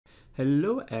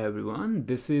Hello everyone,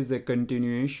 this is a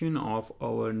continuation of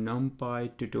our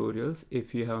numpy tutorials.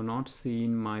 If you have not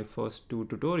seen my first two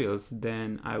tutorials,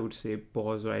 then I would say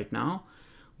pause right now,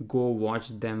 go watch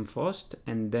them first,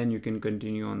 and then you can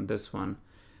continue on this one.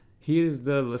 Here is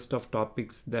the list of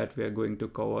topics that we are going to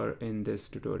cover in this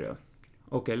tutorial.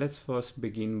 Okay, let's first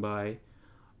begin by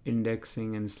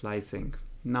indexing and slicing.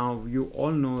 Now you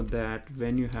all know that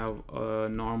when you have a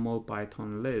normal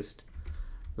Python list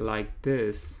like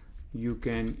this, you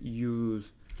can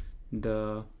use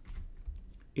the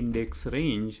index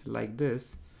range like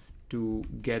this to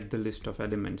get the list of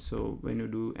elements. So when you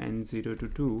do n0 to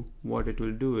 2, what it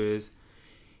will do is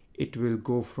it will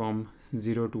go from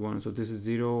 0 to 1. So this is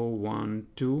 0, 1,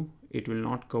 2. It will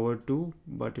not cover 2,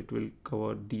 but it will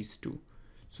cover these two.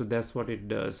 So that's what it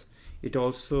does. It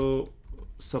also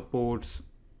supports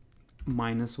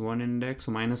 -1 index.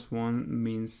 So -1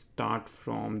 means start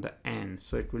from the end,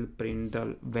 so it will print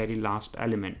the very last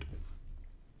element.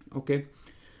 Okay,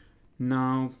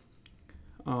 now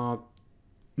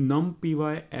numpy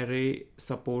array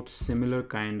supports similar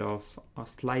kind of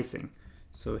slicing.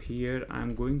 So here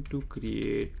I'm going to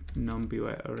create numpy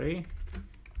array.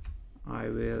 I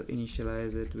will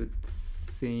initialize it with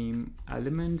same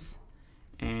elements,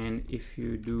 and if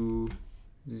you do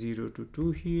 0 to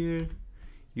 2 here,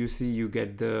 you see you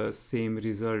get the same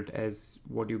result as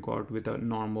what you got with a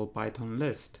normal Python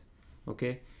list.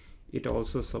 Okay, it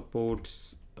also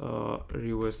supports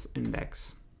reverse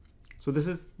index. So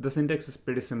the syntax is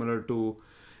pretty similar to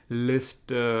list,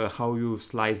 how you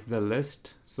slice the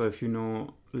list. So if you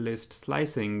know list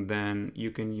slicing, then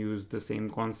you can use the same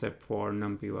concept for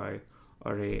numpy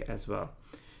array as well.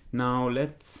 Now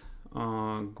let's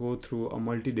go through a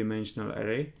multi-dimensional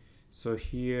array. So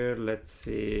here, let's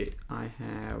say I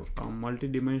have a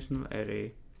multi-dimensional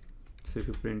array. So if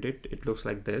you print it, it looks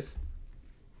like this.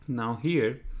 Now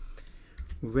here,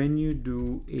 when you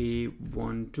do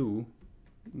a12,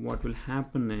 what will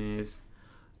happen is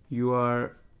you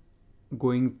are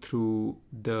going through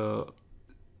the,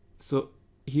 so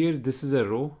here this is a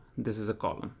row, this is a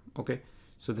column. Okay,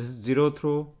 so this is 0th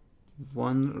row,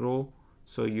 1 row.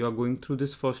 So you are going through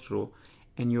this first row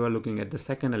and you are looking at the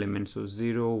second element, so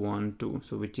 0, 1, 2,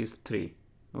 so which is 3.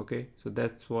 Okay, so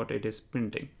that's what it is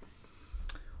printing.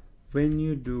 When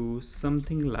you do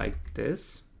something like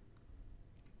this,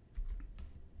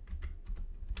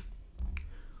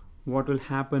 what will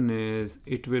happen is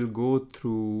it will go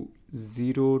through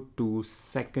 0 to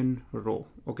second row.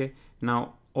 Okay,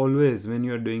 now always when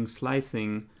you are doing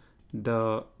slicing,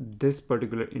 this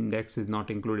particular index is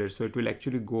not included, so it will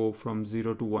actually go from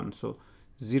 0 to 1. So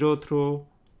 0th row,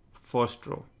 first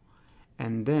row,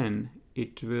 and then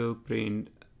it will print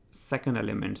second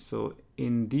element. So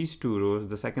in these two rows,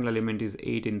 the second element is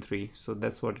 8 in 3, so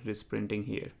that's what it is printing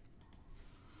here.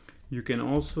 You can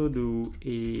also do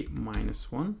a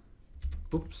 -1.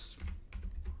 Oops.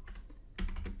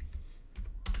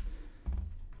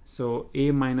 So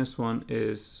a -1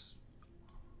 is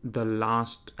the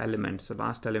last element. So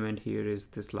last element here is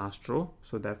this last row,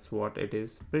 so that's what it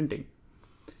is printing.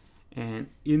 And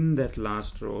in that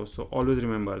last row, so always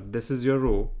remember this is your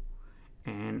row,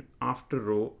 and after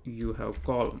row you have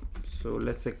column. So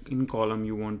let's say in column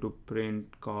you want to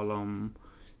print column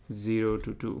 0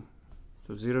 to 2.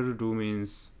 So 0 to 2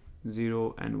 means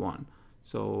 0 and 1.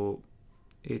 So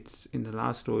it's in the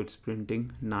last row, it's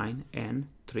printing 9 and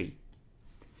 3.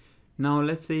 Now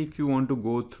let's say if you want to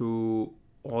go through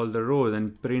all the rows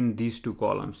and print these two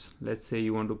columns. Let's say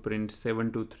you want to print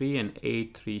 723 and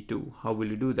 832. How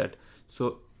will you do that?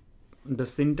 So the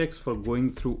syntax for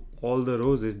going through all the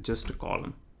rows is just a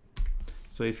column.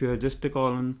 So if you have just a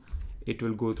column, it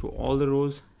will go through all the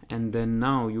rows, and then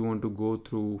now you want to go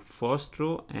through first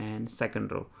row and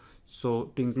second row.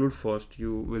 So to include first,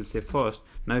 you will say first.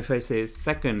 Now if I say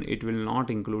second, it will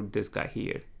not include this guy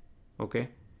here. Okay,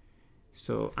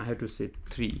 so I have to say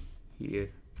 3 here.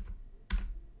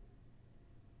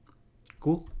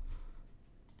 Cool.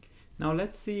 Now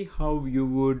let's see how you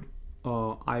would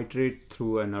iterate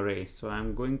through an array. So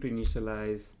I'm going to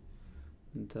initialize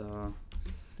the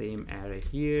same array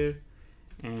here,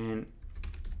 and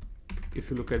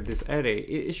if you look at this array,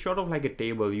 it's sort of like a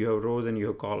table. You have rows and you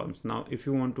have columns. Now if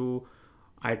you want to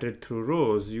iterate through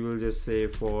rows, you will just say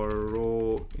for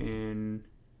row in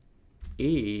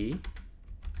A,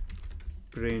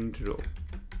 print row.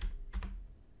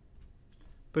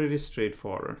 Pretty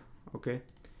straightforward. Okay,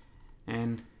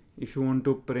 and if you want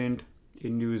to print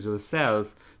individual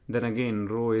cells, then again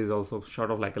row is also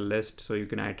sort of like a list, so you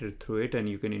can iterate through it and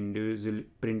you can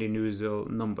print individual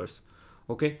numbers.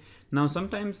 Okay, now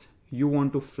sometimes you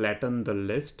want to flatten the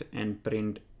list and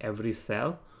print every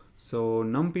cell. So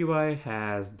numpy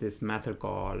has this method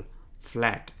called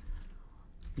flat.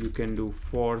 You can do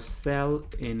for cell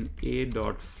in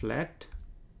a.flat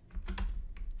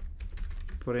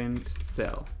print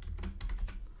cell.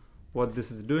 What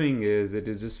this is doing is it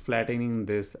is just flattening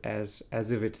this as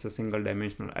if it's a single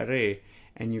dimensional array,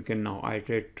 and you can now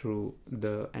iterate through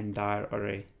the entire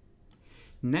array.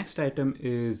 Next item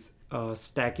is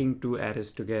stacking two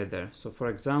arrays together. So for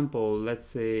example, let's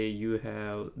say you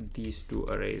have these two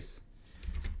arrays.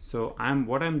 So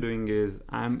what I'm doing is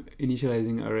I'm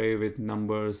initializing array with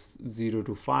numbers 0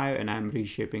 to 5, and I'm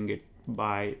reshaping it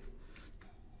by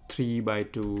 3 by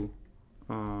 2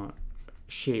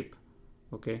 shape.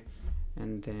 Okay,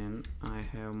 and then I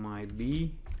have my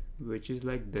B, which is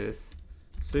like this.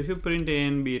 So if you print A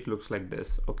and B, it looks like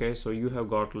this. Okay, so you have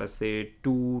got, let's say,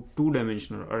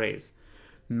 two-dimensional arrays.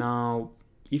 Now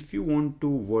if you want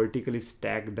to vertically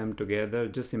stack them together,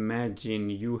 just imagine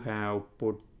you have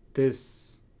put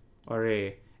this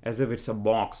array as if it's a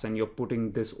box and you're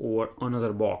putting this over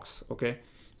another box. Okay,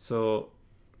 so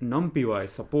numpy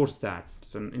supports that.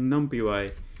 So in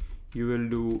numpy you will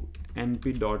do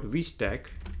np.vstack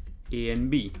A and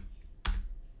B.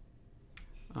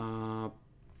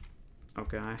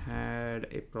 Okay, I had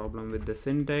a problem with the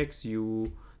syntax.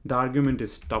 The argument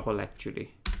is tuple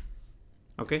actually.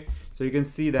 Okay, so you can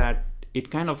see that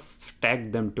it kind of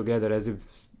stacked them together as if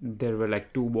there were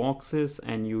like two boxes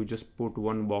and you just put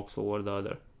one box over the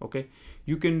other. Okay,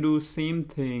 you can do same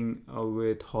thing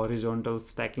with horizontal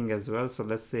stacking as well. So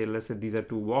let's say these are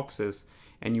two boxes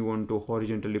and you want to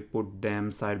horizontally put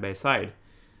them side by side.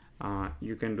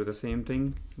 You can do the same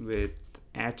thing with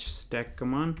hstack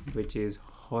command, which is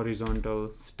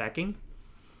horizontal stacking.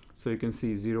 So you can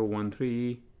see 0 1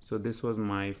 3. So this was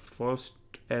my first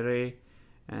array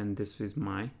and this is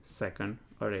my second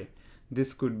array.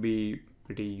 This could be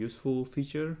pretty useful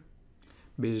feature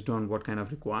based on what kind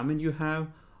of requirement you have.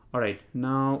 All right,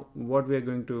 now what we are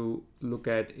going to look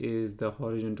at is the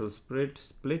horizontal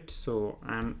split. So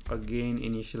I'm again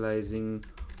initializing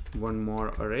one more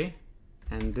array,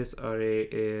 and this array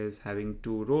is having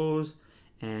 2 rows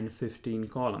and 15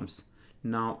 columns.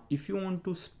 Now if you want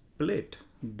to split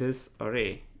this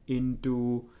array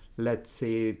into, let's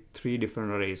say, 3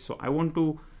 different arrays, so I want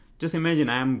to just imagine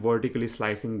I am vertically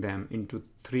slicing them into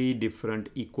 3 different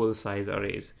equal size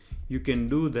arrays. You can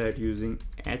do that using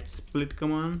hsplit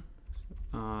command.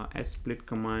 Hsplit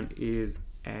command is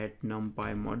at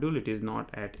numpy module, it is not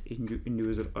at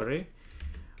individual array.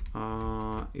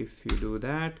 If you do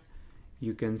that,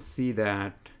 you can see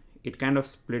that it kind of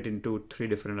split into 3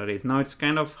 different arrays. Now it's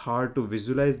kind of hard to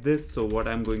visualize this, so what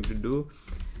I'm going to do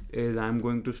is I'm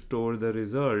going to store the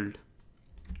result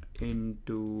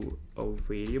into a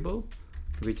variable,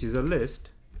 which is a list,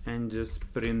 and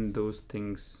just print those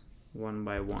things one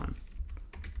by one.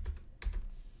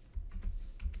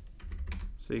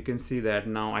 So you can see that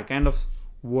now I kind of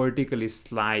vertically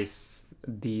slice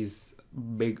these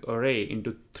big array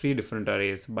into 3 different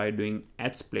arrays by doing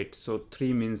hsplit. So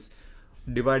 3 means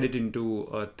divide it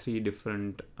into 3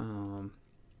 different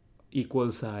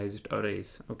equal sized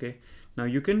arrays. Okay, now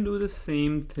you can do the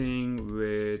same thing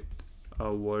with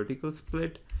a vertical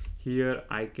split. Here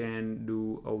I can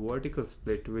do a vertical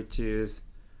split, which is,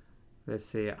 let's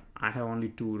say I have only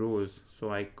 2 rows,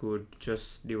 so I could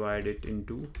just divide it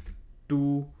into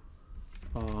 2.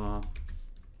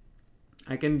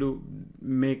 I can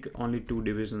make only 2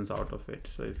 divisions out of it.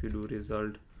 So if you do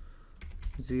result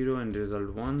 0 and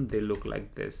result 1, they look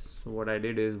like this. So what I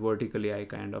did is vertically I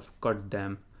kind of cut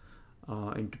them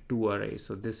into 2 arrays.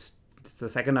 So this the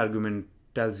second argument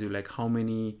tells you like how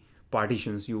many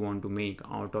partitions you want to make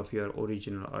out of your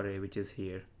original array, which is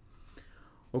here.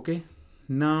 Okay,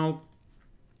 now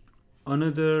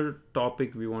another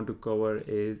topic we want to cover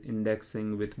is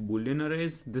indexing with boolean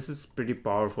arrays. This is pretty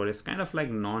powerful. It's kind of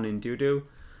like non-intuitive.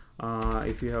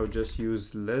 If you have just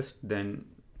used list, then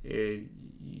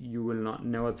you will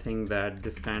never think that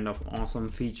this kind of awesome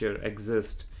feature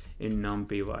exists in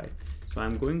numpy. So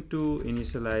I'm going to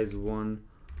initialize one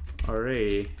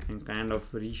array and kind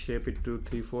of reshape it to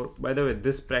 3 4. By the way,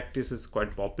 this practice is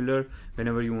quite popular.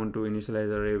 Whenever you want to initialize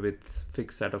array with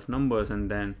fixed set of numbers and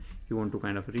then you want to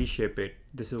kind of reshape it,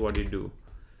 this is what you do.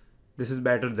 This is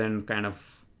better than kind of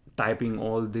typing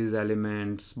all these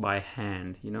elements by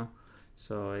hand, you know.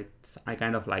 So I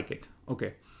kind of like it.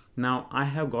 Okay, now I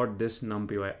have got this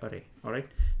numpy array. All right,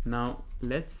 now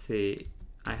let's say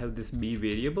I have this b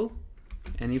variable,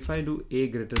 and if I do a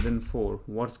greater than 4,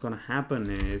 what's gonna happen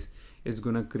is it's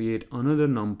gonna create another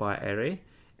numpy array,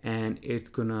 and it's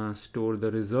gonna store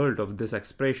the result of this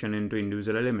expression into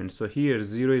individual elements. So here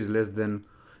 0 is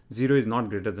not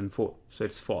greater than 4, so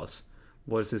it's false.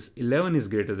 versus 11 is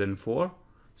greater than 4.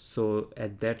 So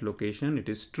at that location, it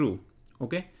is true.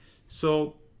 Okay,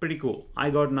 so pretty cool. I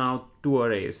got now two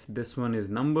arrays. This one is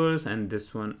numbers and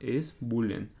this one is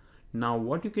boolean. Now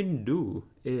what you can do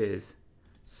is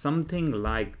something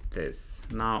like this.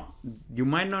 Now you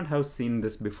might not have seen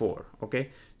this before. Okay,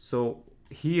 so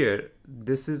here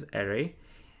this is array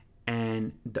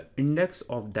and the index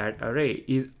of that array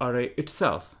is array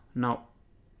itself. Now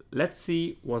let's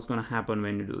see what's going to happen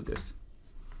when you do this.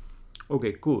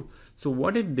 Okay, cool. So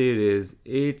what it did is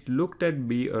it looked at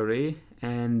B array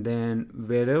and then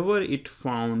wherever it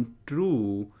found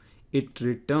true, it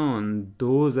returned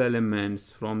those elements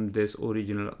from this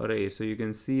original array. So you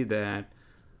can see that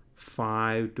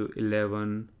 5 to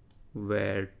 11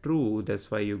 were true.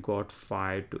 That's why you got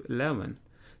 5 to 11.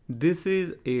 This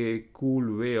is a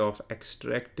cool way of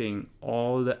extracting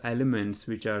all the elements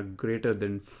which are greater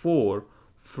than 4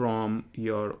 from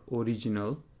your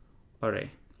original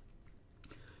array.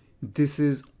 This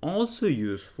is also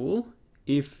useful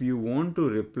if you want to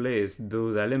replace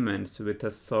those elements with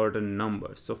a certain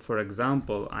number. So for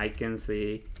example, I can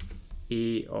say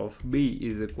a of b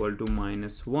is equal to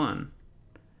 -1,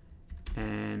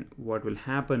 and what will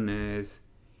happen is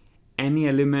any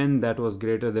element that was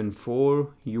greater than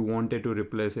 4, you wanted to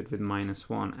replace it with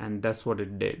 -1, and that's what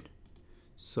it did.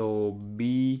 So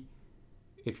b,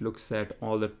 it looks at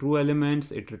all the true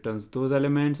elements, it returns those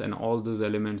elements, and all those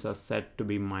elements are set to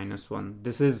be -1.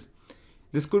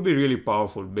 This could be really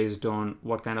powerful based on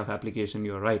what kind of application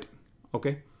you're writing.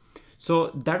 Okay,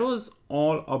 so that was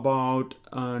all about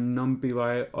numpy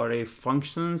array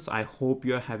functions. I hope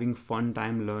you're having fun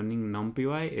time learning numpy.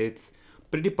 It's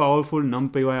pretty powerful.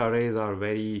 Numpy arrays are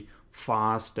very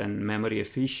fast and memory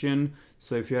efficient.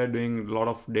 So if you are doing a lot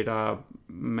of data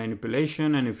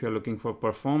manipulation and if you're looking for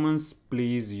performance,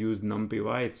 please use numpy.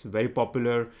 It's very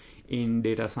popular in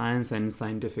data science and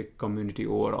scientific community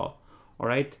overall. All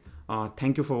right.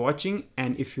 Thank you for watching.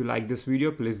 And if you like this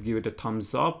video, please give it a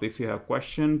thumbs up. If you have a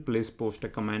question, please post a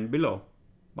comment below.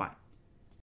 Bye.